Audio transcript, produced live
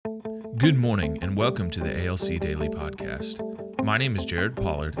Good morning and welcome to the ALC Daily Podcast. My name is Jared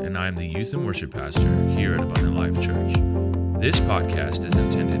Pollard and I am the Youth and Worship Pastor here at Abundant Life Church. This podcast is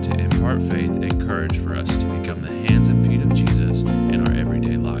intended to impart faith and courage for us to become the hands and feet of Jesus in our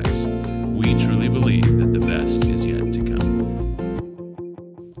everyday lives. We truly believe that the best is yet to come.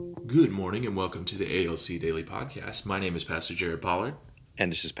 Good morning and welcome to the ALC Daily Podcast. My name is Pastor Jared Pollard. And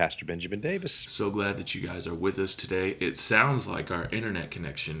this is Pastor Benjamin Davis. So glad that you guys are with us today. It sounds like our internet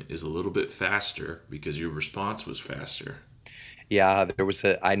connection is a little bit faster because your response was faster. Yeah,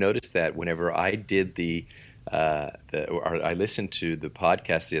 I noticed that whenever I did I listened to the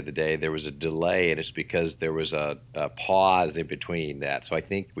podcast the other day, there was a delay, and it's because there was a pause in between that. So I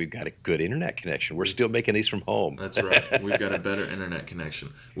think we've got a good internet connection. We're still making these from home. That's right. We've got a better internet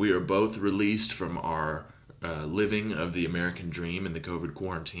connection. We are both released from our living of the American dream in the COVID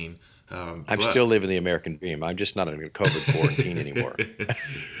quarantine. I'm still living the American dream. I'm just not in a COVID quarantine anymore.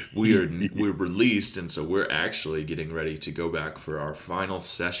 We're released, and so we're actually getting ready to go back for our final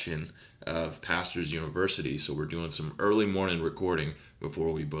session of Pastors University. So we're doing some early morning recording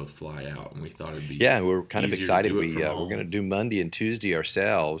before we both fly out, and we thought it'd be we're kind of excited. We're going to do Monday and Tuesday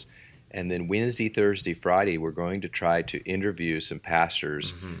ourselves. And then Wednesday, Thursday, Friday, we're going to try to interview some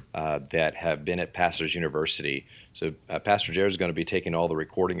pastors that have been at Pastors University. So Pastor Jared's going to be taking all the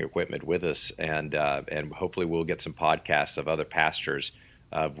recording equipment with us, and hopefully we'll get some podcasts of other pastors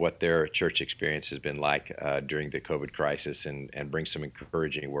of what their church experience has been like during the COVID crisis, and bring some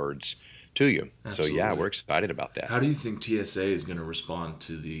encouraging words to you. Absolutely. So we're excited about that. How do you think TSA is going to respond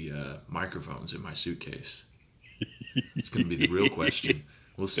to the microphones in my suitcase? It's going to be the real question.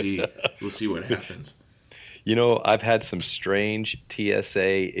 We'll see. We'll see what happens. You know, I've had some strange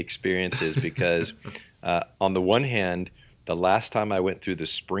TSA experiences because, on the one hand, the last time I went through the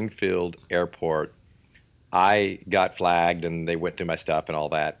Springfield airport, I got flagged and they went through my stuff and all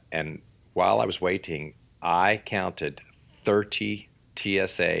that. And while I was waiting, I counted 30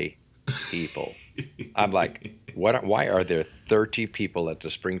 TSA people. I'm like, why are there 30 people at the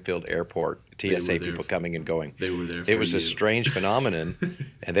Springfield airport? TSA people coming and going. They were there for It was a strange phenomenon,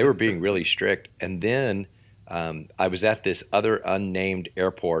 and they were being really strict. And then I was at this other unnamed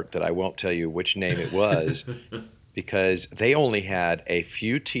airport that I won't tell you which name it was because they only had a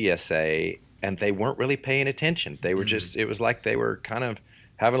few TSA, and they weren't really paying attention. They were just, it was like they were kind of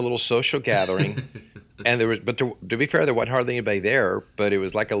having a little social gathering. And to be fair, there wasn't hardly anybody there, but it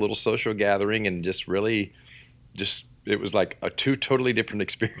was like a little social gathering, and it was like two totally different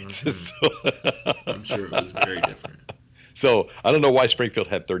experiences. I'm sure it was very different. So I don't know why Springfield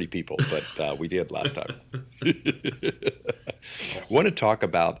had 30 people, but we did last time. I want to talk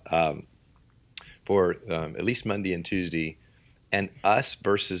about, for at least Monday and Tuesday, an us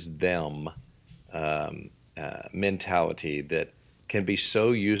versus them mentality that can be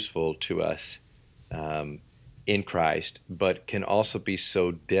so useful to us in Christ, but can also be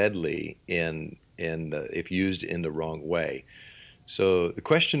so deadly if used in the wrong way. So the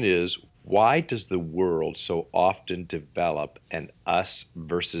question is, why does the world so often develop an us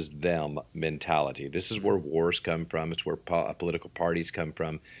versus them mentality? This is where wars come from. It's where political parties come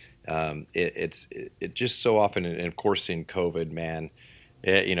from. It just so often, and of course in COVID, man,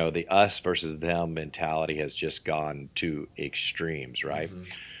 the us versus them mentality has just gone to extremes, right? Mm-hmm.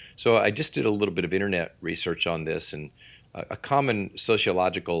 So I just did a little bit of internet research on this, and a common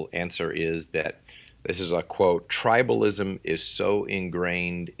sociological answer is that, this is a quote, tribalism is so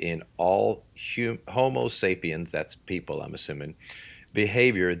ingrained in all Homo sapiens, that's people I'm assuming,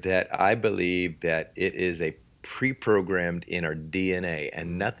 behavior that I believe that it is a pre-programmed in our DNA,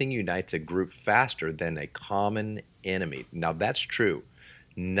 and nothing unites a group faster than a common enemy. Now that's true.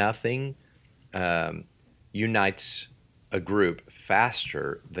 Nothing unites a group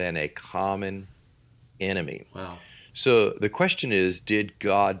faster than a common enemy. Wow. So the question is, did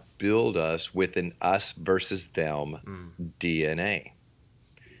God build us with an us versus them DNA?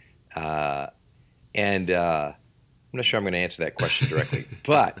 I'm not sure I'm going to answer that question directly,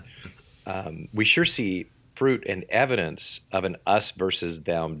 but we sure see fruit and evidence of an us versus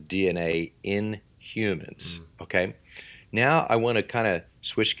them DNA in humans, okay? Now I want to kind of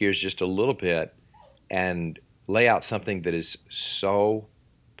switch gears just a little bit and lay out something that is so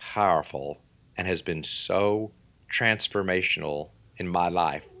powerful and has been so transformational in my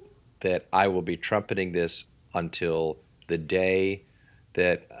life that I will be trumpeting this until the day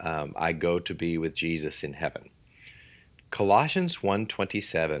that I go to be with Jesus in heaven. Colossians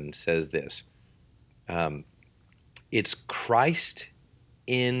 1:27 says this, it's Christ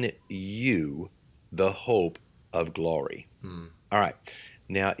in you, the hope of glory. All right.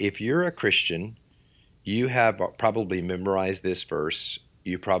 Now, if you're a Christian, you have probably memorized this verse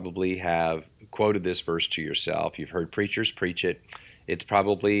You probably have quoted this verse to yourself. You've heard preachers preach it. It's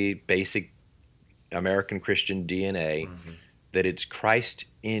probably basic American Christian DNA that it's Christ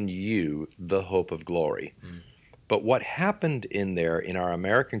in you, the hope of glory. But what happened in there in our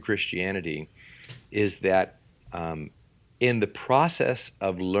American Christianity is that in the process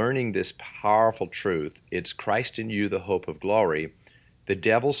of learning this powerful truth, it's Christ in you, the hope of glory, the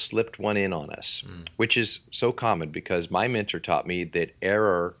devil slipped one in on us, which is so common because my mentor taught me that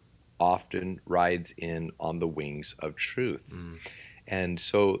error often rides in on the wings of truth. And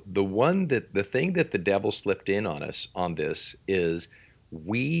so the thing that the devil slipped in on us on this is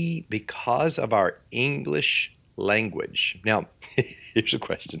we, because of our English language. Now, here's a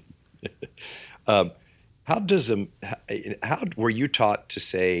question. How were you taught to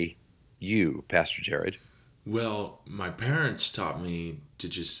say you, Pastor Jared? Well, my parents taught me to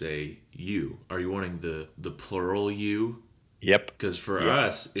just say you. Are you wanting the plural you? Yep. Because for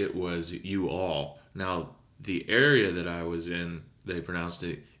us, it was you all. Now, the area that I was in, they pronounced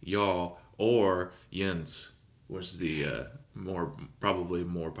it y'all or yins was the probably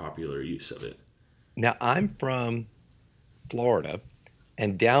more popular use of it. Now, I'm from Florida,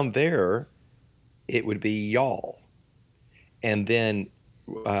 and down there, it would be y'all. And then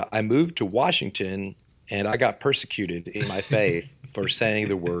I moved to Washington, and I got persecuted in my faith for saying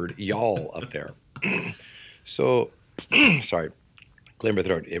the word y'all up there. So, sorry, clear my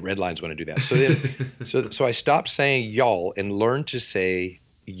throat. Red lines when I do that. So then, so I stopped saying y'all and learned to say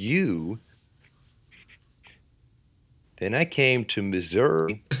you. Then I came to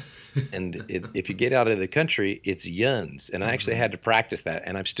Missouri, and if you get out of the country, it's yuns. And I actually had to practice that,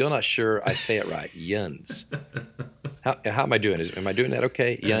 and I'm still not sure I say it right. Yuns. How am I doing? Am I doing that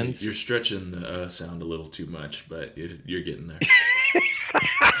okay? Yuns? You're stretching the sound a little too much, but you're getting there.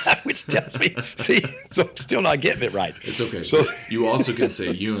 Which tells me, see, so I'm still not getting it right. It's okay. So you also can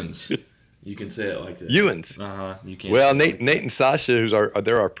say Ewans. You can say it like that. Ewans. You can't. Well, Nate and Sasha, who's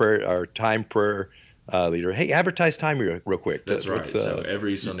our time prayer leader. Hey, advertise time real quick. That's right. So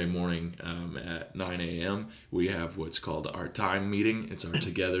every Sunday morning at 9 a.m. we have what's called our time meeting. It's our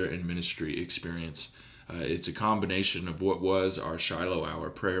Together in Ministry experience. It's a combination of what was our Shiloh Hour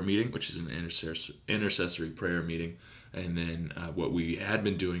prayer meeting, which is an intercessory prayer meeting, and then what we had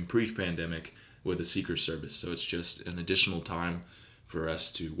been doing pre-pandemic with a seeker service. So it's just an additional time for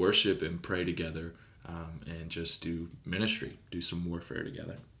us to worship and pray together and just do ministry, do some warfare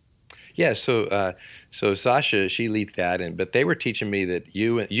together. Yeah, so Sasha, she leads that, but they were teaching me that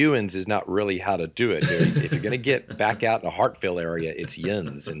Ewans is not really how to do it. If you're going to get back out in the Hartville area, it's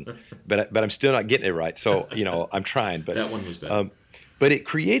yuns, but I'm still not getting it right. So I'm trying. But that one was better. But it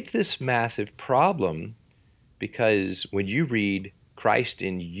creates this massive problem because when you read Christ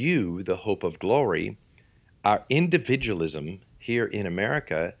in you, the hope of glory, our individualism here in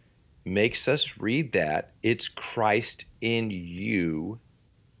America makes us read that it's Christ in you,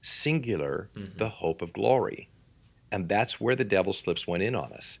 singular, the hope of glory. And that's where the devil slips one in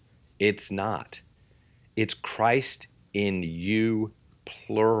on us. It's not. It's Christ in you,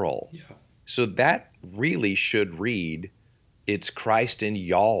 plural. Yeah. So that really should read, it's Christ in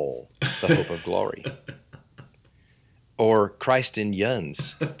y'all, the hope of glory. Or Christ in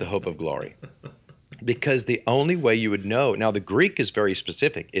yuns, the hope of glory. Because the only way you would know, now the Greek is very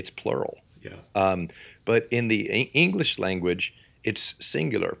specific, it's plural. Yeah. But in the English language, it's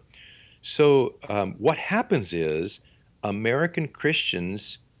singular. So what happens is American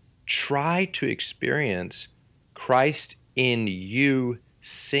Christians try to experience Christ in you,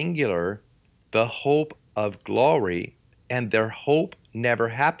 singular, the hope of glory, and their hope never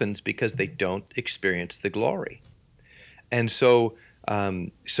happens because they don't experience the glory. And so,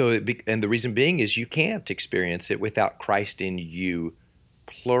 and the reason being is you can't experience it without Christ in you,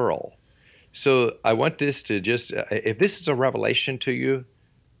 plural. So I want this to just, if this is a revelation to you,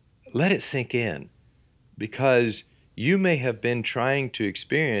 let it sink in, because you may have been trying to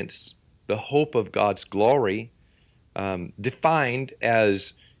experience the hope of God's glory, defined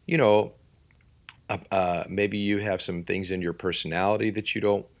as, maybe you have some things in your personality that you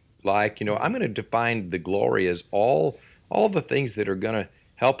don't like. I'm going to define the glory as all the things that are going to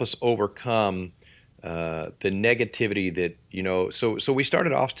help us overcome the negativity that, so we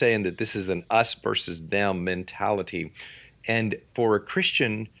started off saying that this is an us versus them mentality. And for a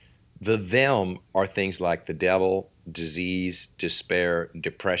Christian, the them are things like the devil, disease, despair,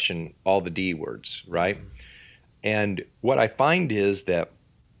 depression, all the D words, right? And what I find is that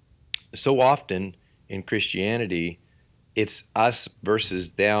so often in Christianity, it's us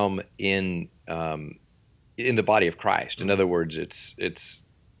versus them in the body of Christ. In other words, it's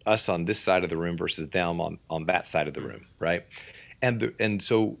us on this side of the room versus them on that side of the room, right? And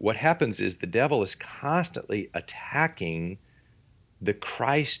so what happens is the devil is constantly attacking the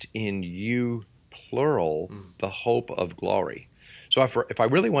Christ in you, plural, the hope of glory. So if I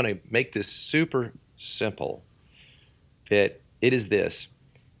really want to make this super simple, that it is this: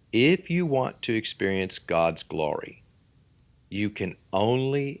 if you want to experience God's glory, you can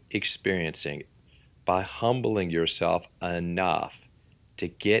only experience it by humbling yourself enough to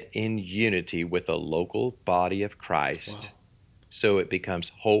get in unity with the local body of Christ. Wow. So it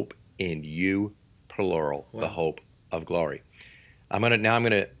becomes hope in you, plural, Wow. the hope of glory. I'm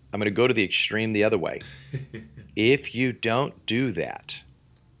gonna go to the extreme the other way. If you don't do that,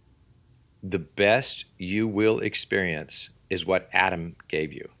 the best you will experience is what Adam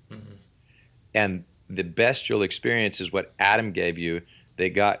gave you. Mm-hmm. And the best you'll experience is what Adam gave you. They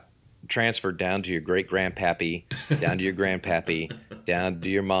got transferred down to your great-grandpappy, down to your grandpappy, down to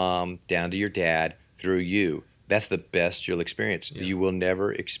your mom, down to your dad, through you. That's the best you'll experience. Yeah. You will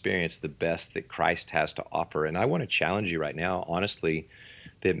never experience the best that Christ has to offer. And I want to challenge you right now, honestly,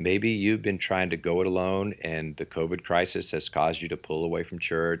 that maybe you've been trying to go it alone and the COVID crisis has caused you to pull away from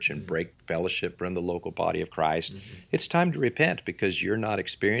church and break fellowship from the local body of Christ. It's time to repent because you're not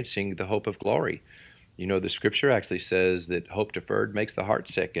experiencing the hope of glory. You know, the scripture actually says that hope deferred makes the heart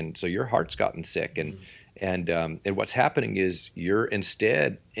sick, and so your heart's gotten sick. And what's happening is you're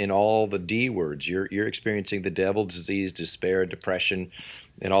instead in all the D words. You're experiencing the devil, disease, despair, depression,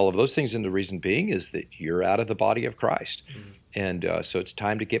 and all of those things. And the reason being is that you're out of the body of Christ. And so it's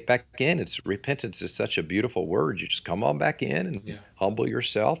time to get back in. It's repentance is such a beautiful word. You just come on back in and humble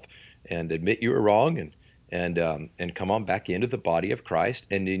yourself and admit you were wrong and come on back into the body of Christ.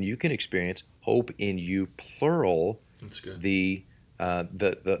 And then you can experience hope in you, plural. That's good. The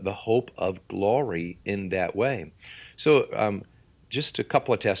hope of glory in that way. So just a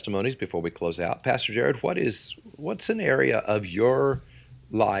couple of testimonies before we close out. Pastor Jared, what's an area of your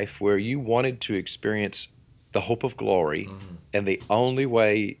life where you wanted to experience the hope of glory, and the only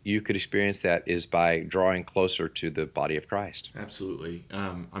way you could experience that is by drawing closer to the body of Christ? Absolutely.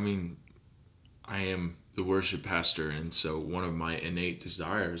 I mean, I am the worship pastor, and so one of my innate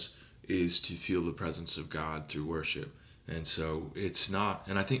desires is to feel the presence of God through worship. And so it's not,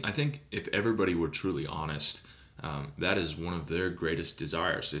 and I think if everybody were truly honest, that is one of their greatest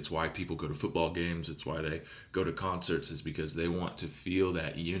desires. It's why people go to football games. It's why they go to concerts, is because they want to feel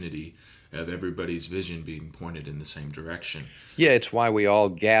that unity of everybody's vision being pointed in the same direction. Yeah, it's why we all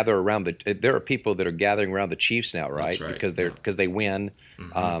gather around there are people that are gathering around the Chiefs now, right? That's right. Because they win.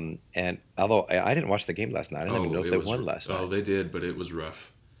 And although I didn't watch the game last night, I don't even know if they won last night. Oh, they did, but it was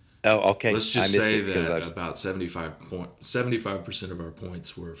rough. Oh, okay. Let's just I missed say it because that about 75% of our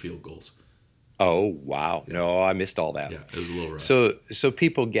points were field goals. Oh, wow. Yeah. No, I missed all that. Yeah, it was a little rough. So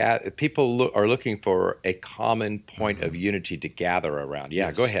people are looking for a common point of unity to gather around. Yeah,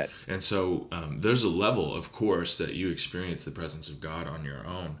 Yes. Go ahead. And so there's a level, of course, that you experience the presence of God on your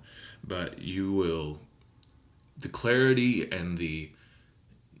own, but the clarity and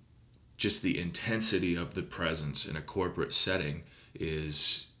just the intensity of the presence in a corporate setting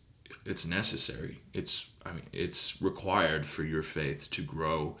it's necessary. It's required for your faith to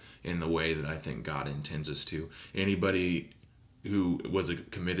grow in the way that I think God intends us to. Anybody who was a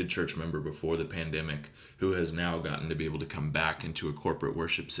committed church member before the pandemic, who has now gotten to be able to come back into a corporate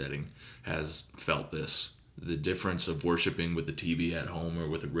worship setting, has felt this. The difference of worshiping with the TV at home or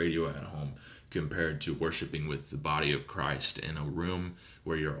with the radio at home compared to worshiping with the body of Christ in a room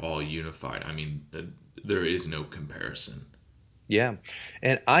where you're all unified. I mean, there is no comparison. Yeah.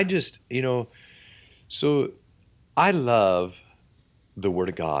 And I just, so I love the Word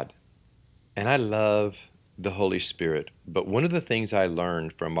of God and I love the Holy Spirit. But one of the things I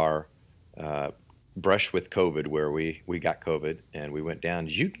learned from our brush with COVID, where we got COVID and we went down,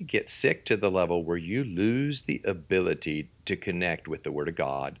 you can get sick to the level where you lose the ability to connect with the Word of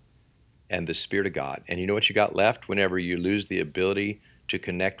God and the Spirit of God. And you know what you got left whenever you lose the ability to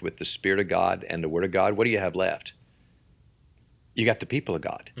connect with the Spirit of God and the Word of God? What do you have left? You got the people of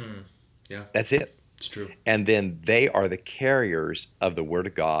God. Yeah. That's it. It's true. And then they are the carriers of the Word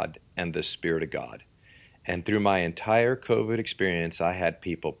of God and the Spirit of God. And through my entire COVID experience, I had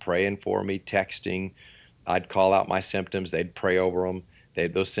people praying for me, texting. I'd call out my symptoms. They'd pray over them.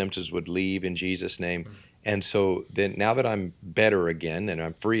 Those symptoms would leave in Jesus' name. And so then now that I'm better again and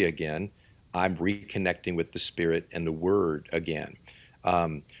I'm free again, I'm reconnecting with the Spirit and the Word again.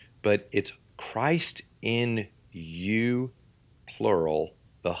 But it's Christ in you, plural,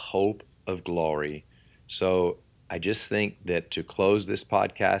 the hope of glory. So I just think that to close this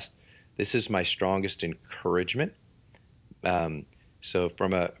podcast, this is my strongest encouragement. So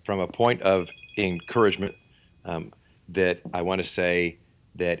from a point of encouragement, that I want to say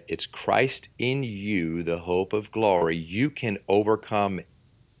that it's Christ in you, the hope of glory. You can overcome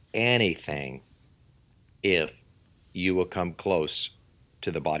anything if you will come close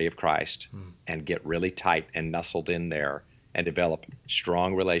to the body of Christ and get really tight and nestled in there and develop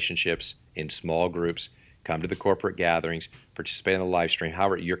strong relationships in small groups, come to the corporate gatherings, participate in the live stream.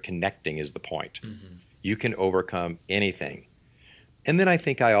 However, you're connecting is the point. You can overcome anything. And then I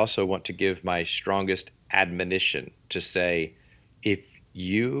think I also want to give my strongest admonition to say, if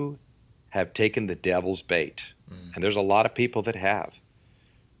you have taken the devil's bait, and there's a lot of people that have,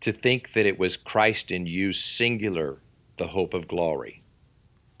 to think that it was Christ in you, singular, the hope of glory,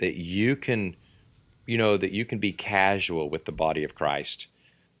 that you can, that you can be casual with the body of Christ,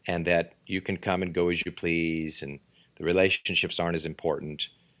 and that you can come and go as you please, and the relationships aren't as important,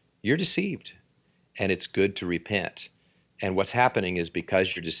 you're deceived, and it's good to repent. And what's happening is,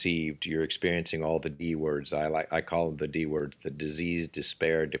 because you're deceived, you're experiencing all the D words. I call them the D words: the disease,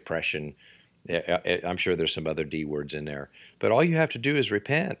 despair, depression. I'm sure there's some other D words in there. But all you have to do is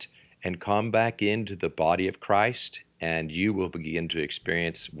repent and come back into the body of Christ, and you will begin to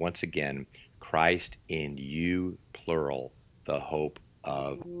experience once again Christ in you, plural, the hope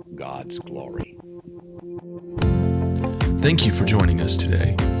of God's glory. Thank you for joining us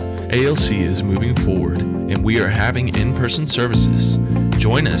today. ALC is moving forward, and we are having in-person services.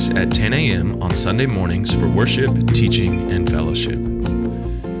 Join us at 10 a.m. on Sunday mornings for worship, teaching, and fellowship.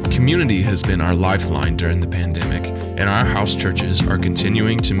 Community has been our lifeline during the pandemic, and our house churches are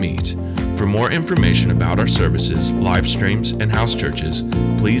continuing to meet. For more information about our services, live streams, and house churches,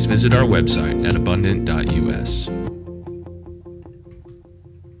 please visit our website at abundant.us.